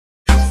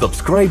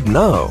Subscribe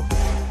now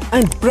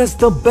and press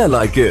the bell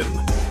icon.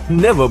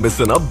 Never miss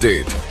an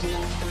update.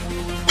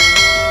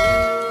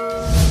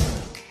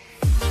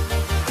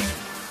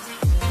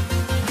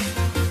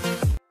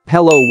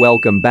 Hello,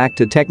 welcome back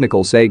to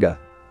Technical Sega.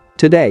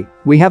 Today,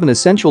 we have an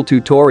essential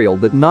tutorial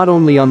that not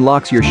only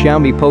unlocks your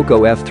Xiaomi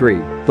Poco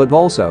F3, but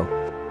also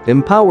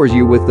empowers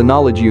you with the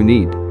knowledge you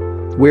need.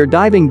 We're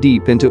diving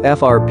deep into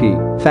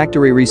FRP,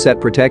 Factory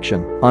Reset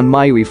Protection, on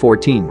MIUI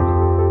 14.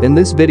 In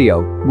this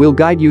video, we'll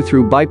guide you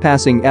through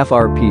bypassing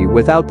FRP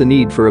without the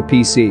need for a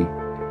PC.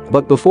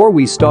 But before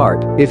we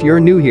start, if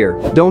you're new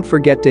here, don't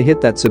forget to hit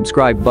that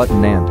subscribe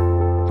button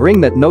and ring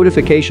that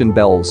notification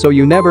bell so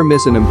you never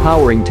miss an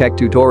empowering tech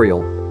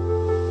tutorial.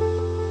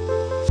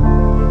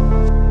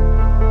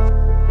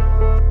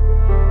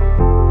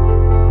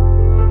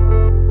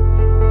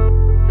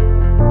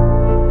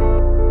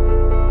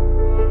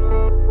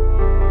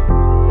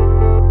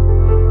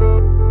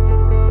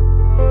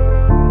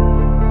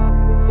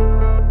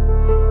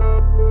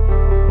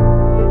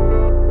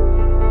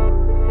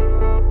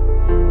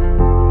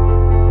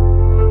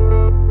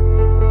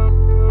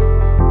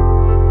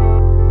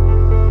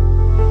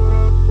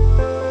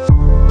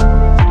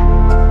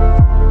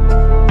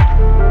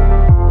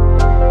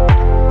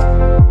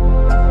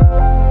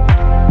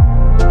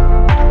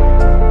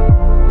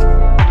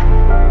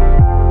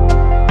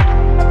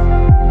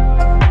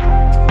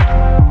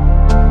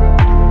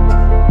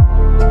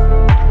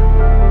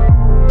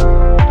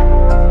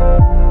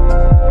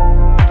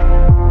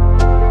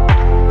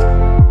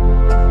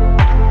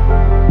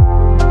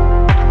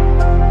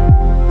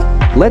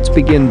 Let's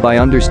begin by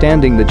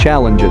understanding the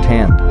challenge at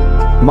hand.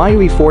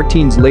 MIUI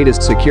 14's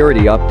latest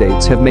security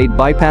updates have made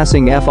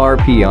bypassing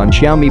FRP on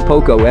Xiaomi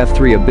Poco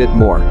F3 a bit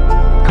more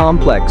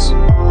complex.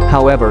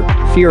 However,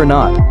 fear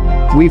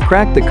not. We've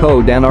cracked the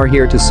code and are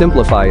here to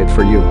simplify it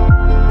for you.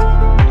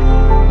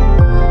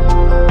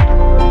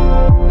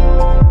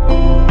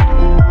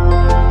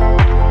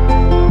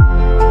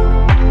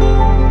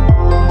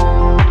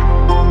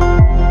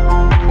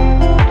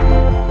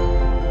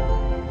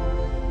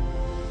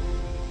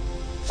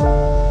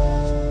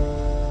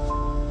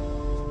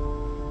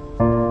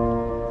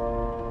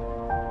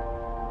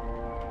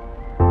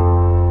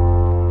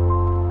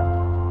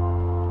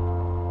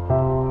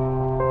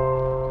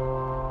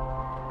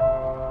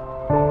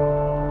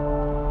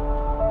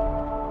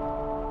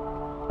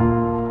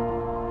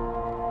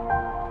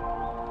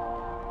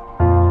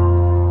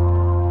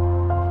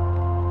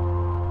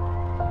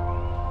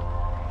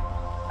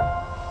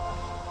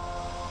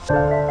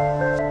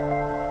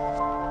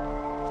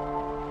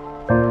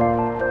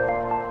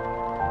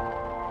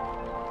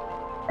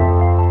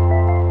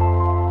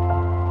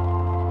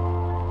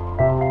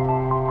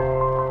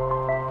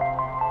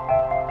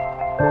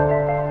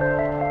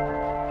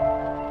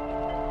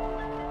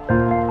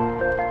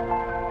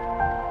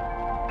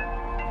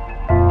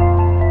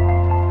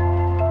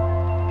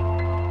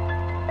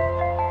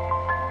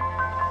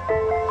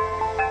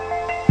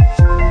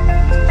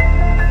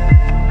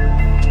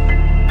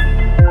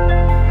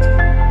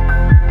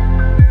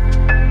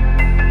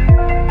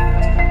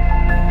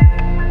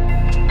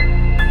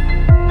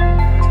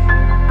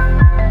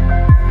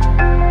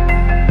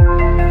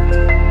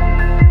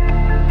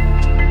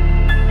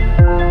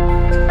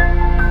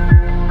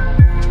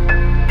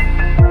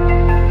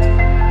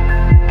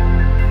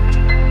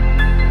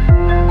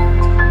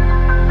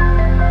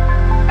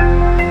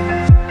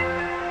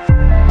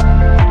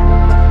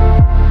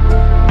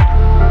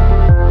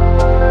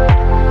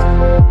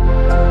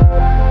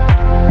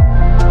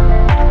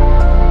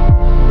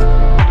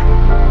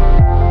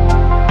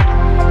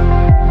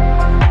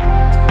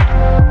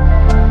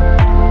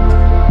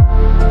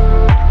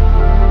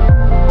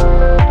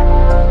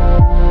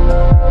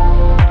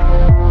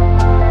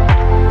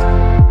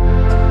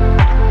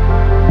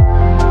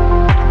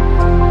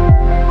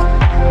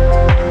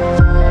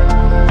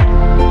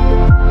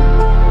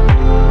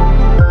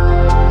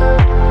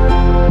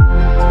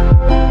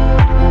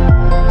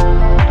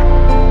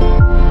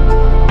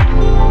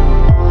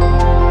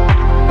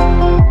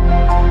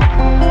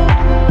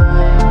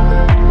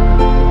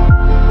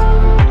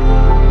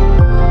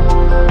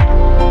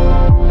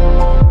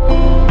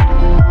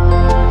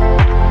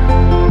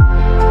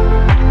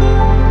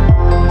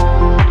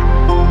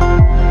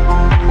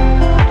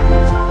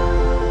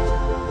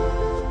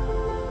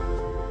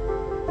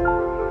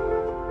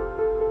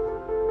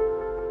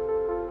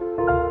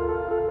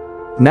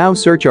 Now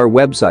search our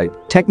website,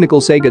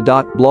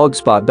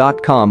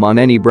 technicalsega.blogspot.com, on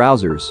any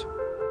browsers.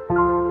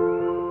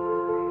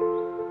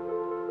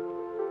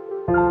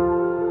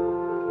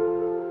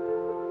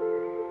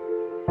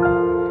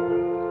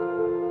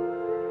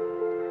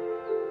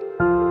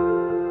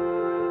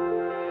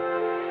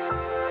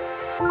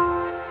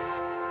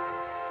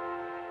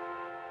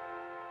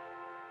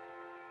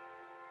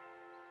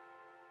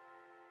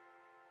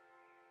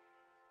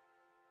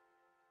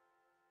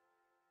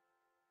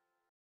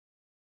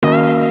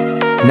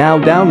 Now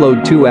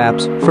download two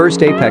apps,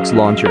 first Apex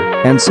Launcher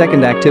and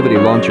second Activity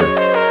Launcher.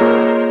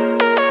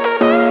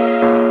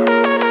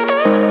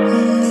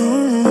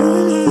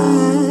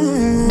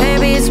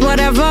 Baby, it's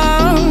whatever.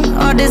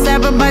 All this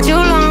ever about you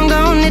long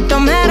gone, it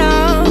don't matter.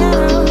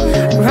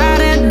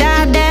 Ride or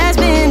die, that's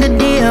been the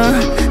deal.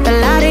 The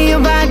light of your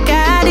back,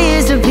 I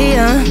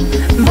disappear.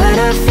 But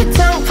if you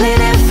don't play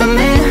that for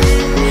me,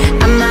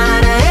 I'm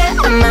out of it,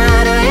 I'm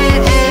out of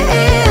it.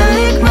 I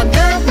lick my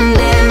gun and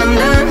then I'm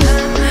done.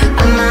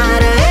 I'm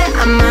out of it,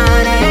 I'm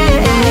out of it.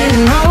 And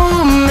no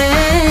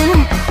man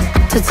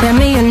to tell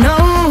me you're no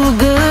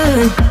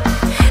good.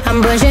 I'm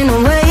brushing the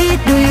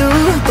weight of you,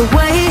 the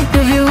weight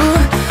of you,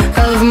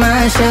 of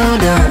my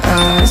shoulders.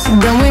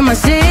 Done with my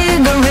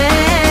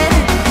cigarette,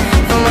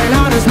 and when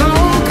all the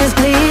smoke is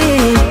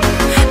clear,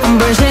 I'm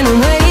brushing the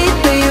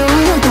weight of you,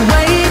 the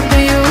weight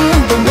of you,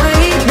 the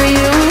weight of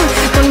you.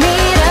 Don't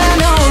need a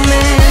no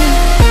man.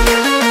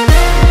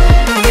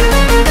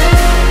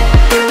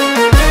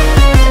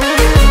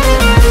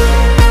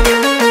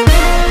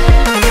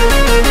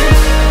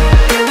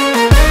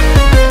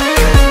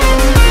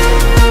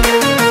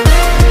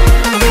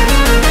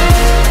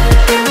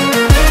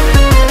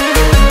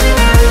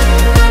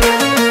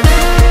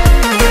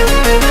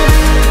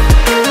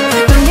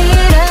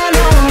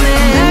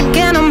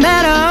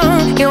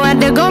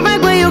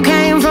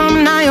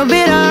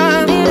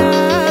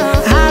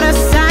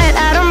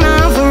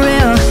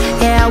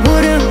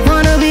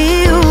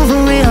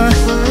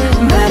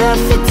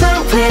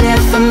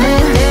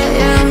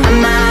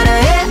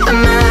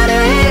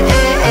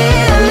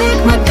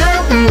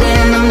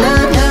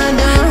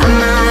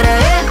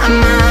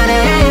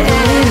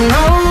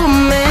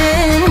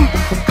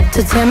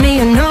 Tell me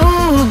you're no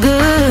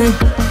good.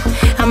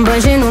 I'm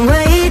brushing the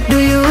weight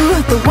of you,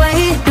 the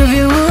weight of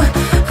you,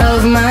 of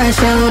my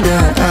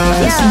shoulders.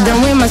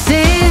 Done with my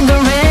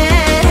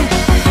cigarette,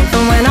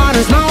 and when all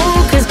the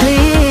smoke is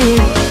clear,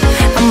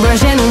 I'm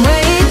brushing the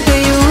weight of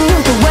you,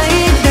 the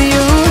weight of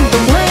you,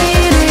 the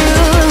weight of you.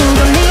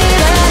 Don't need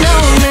a no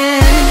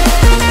man.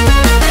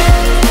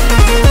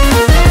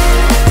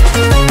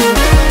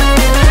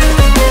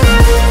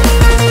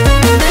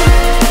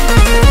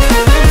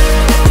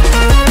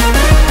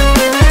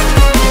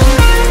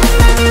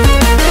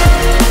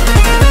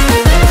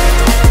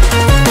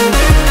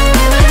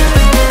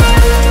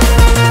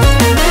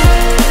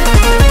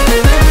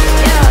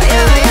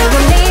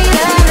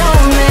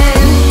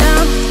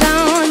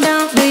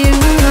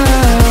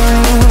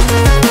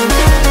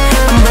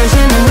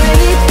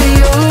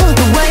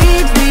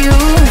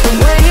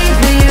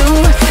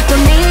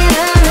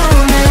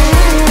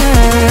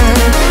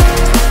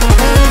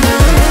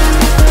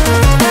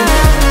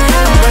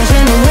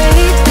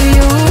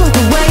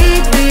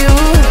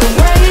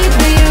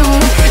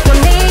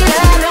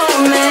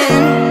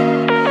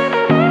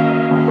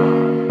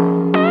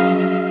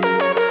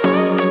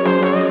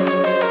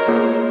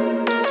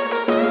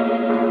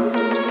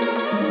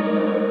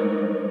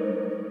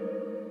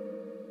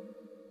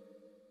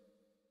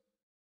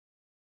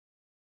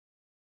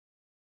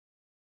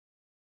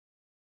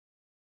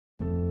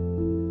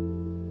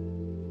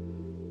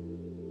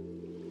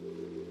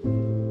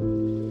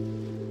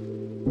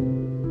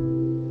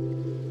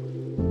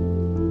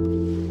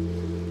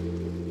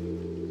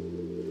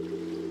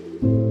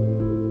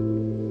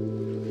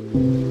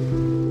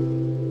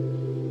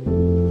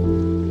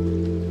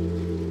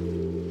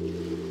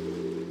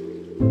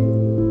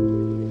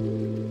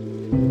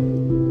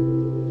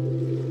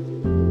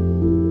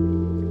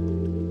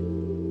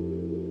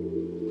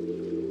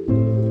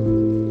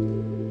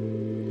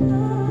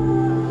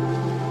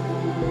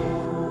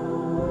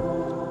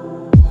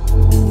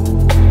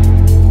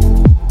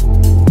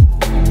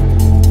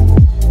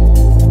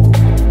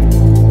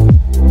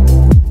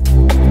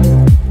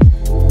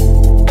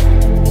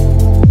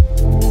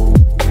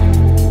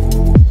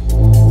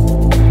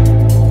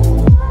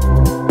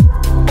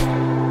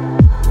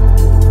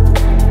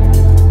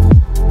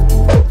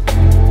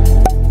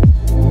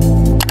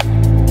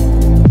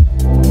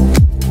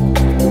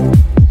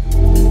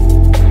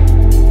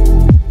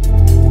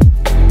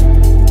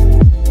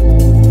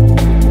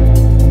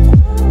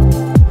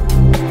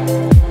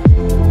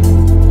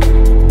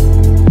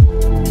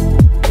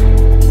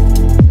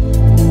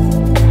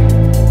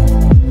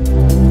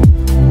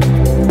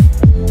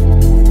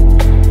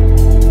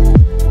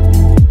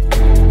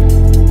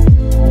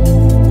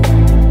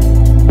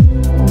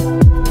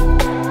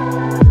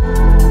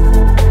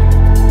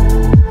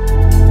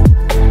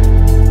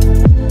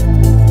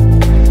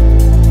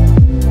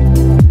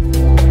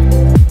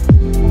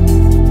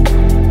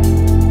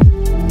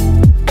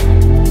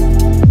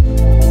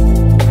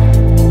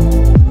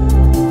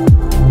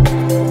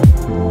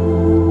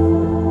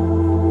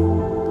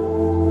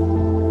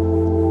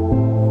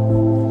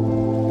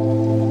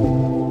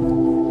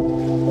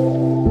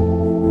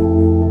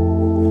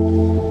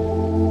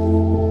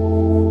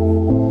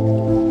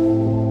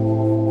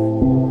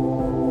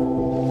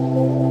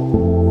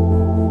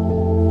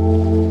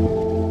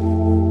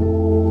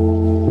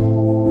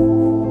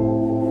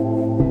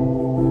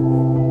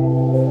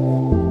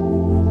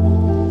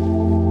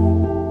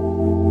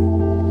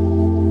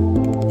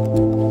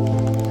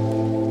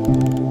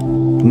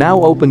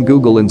 Now open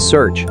Google and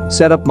search,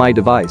 set up my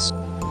device.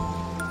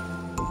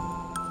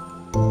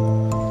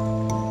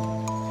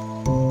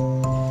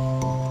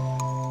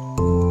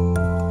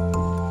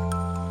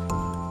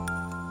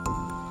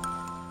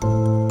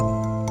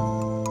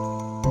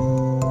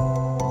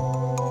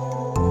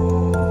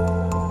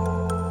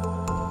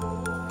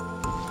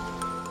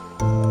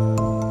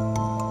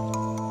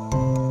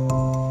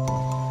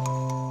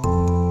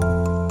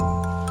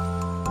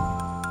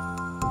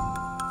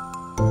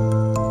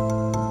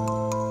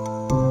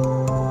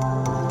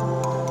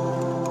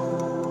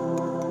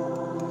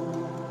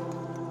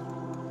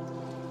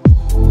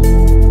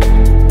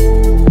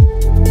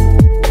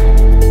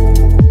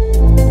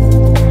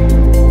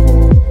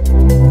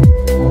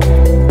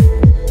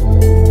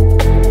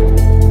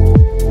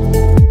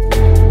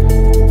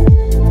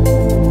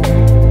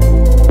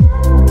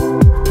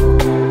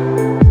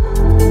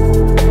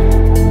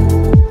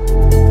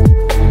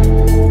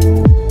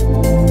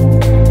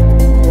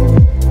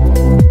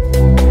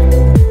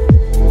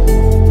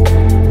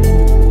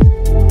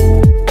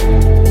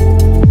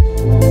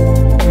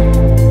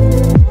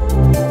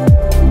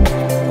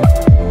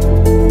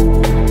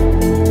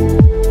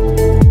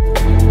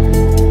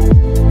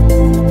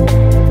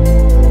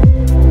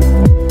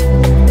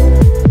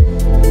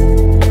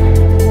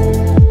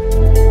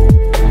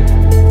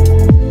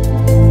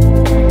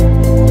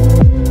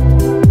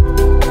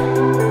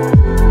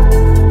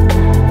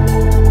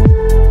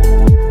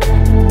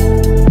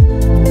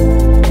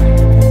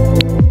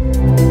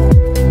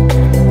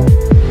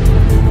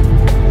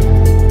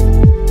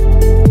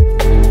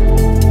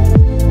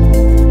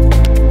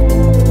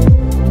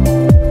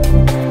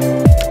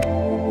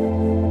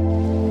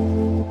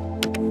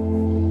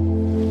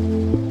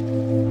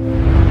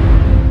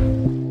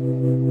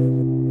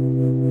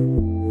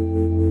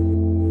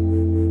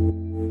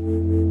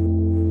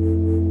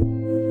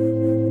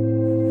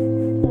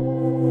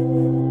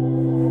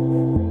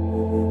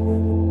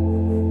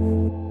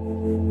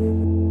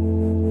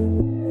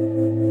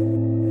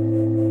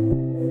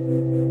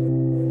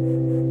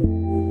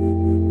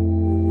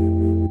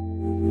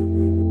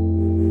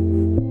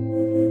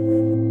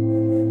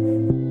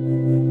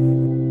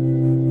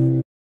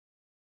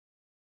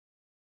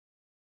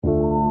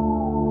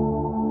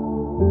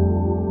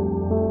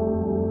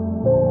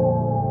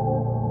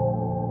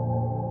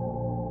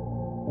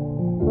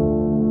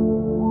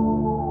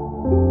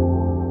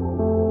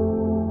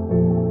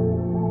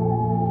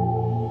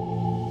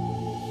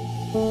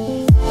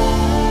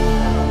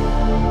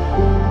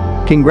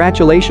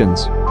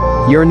 Congratulations!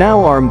 You're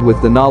now armed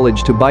with the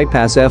knowledge to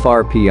bypass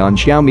FRP on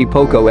Xiaomi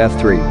Poco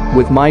F3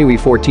 with MIUI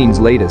 14's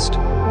latest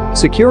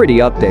security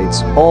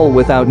updates, all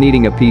without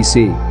needing a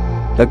PC.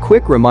 A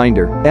quick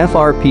reminder,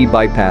 FRP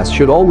bypass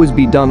should always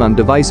be done on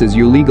devices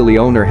you legally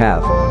own or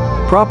have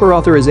proper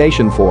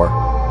authorization for.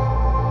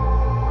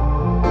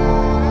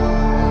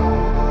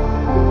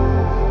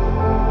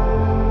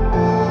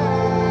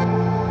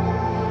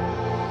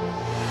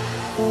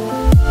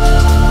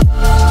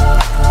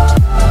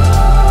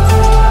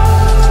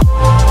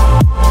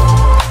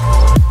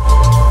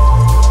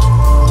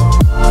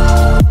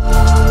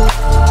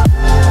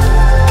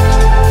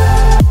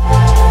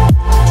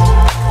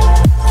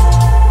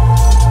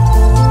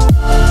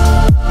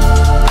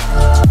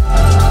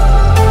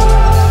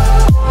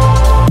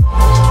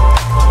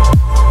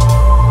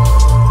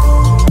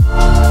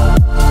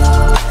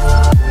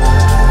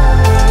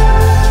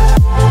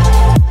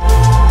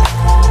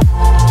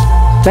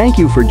 Thank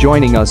you for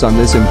joining us on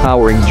this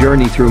empowering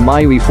journey through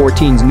MIUI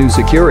 14's new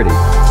security.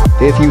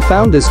 If you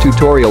found this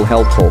tutorial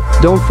helpful,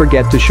 don't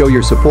forget to show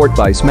your support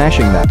by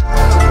smashing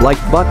that like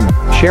button,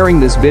 sharing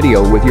this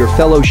video with your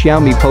fellow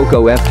Xiaomi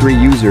Poco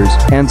F3 users,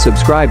 and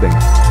subscribing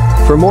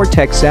for more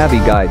tech-savvy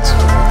guides.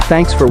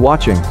 Thanks for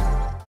watching.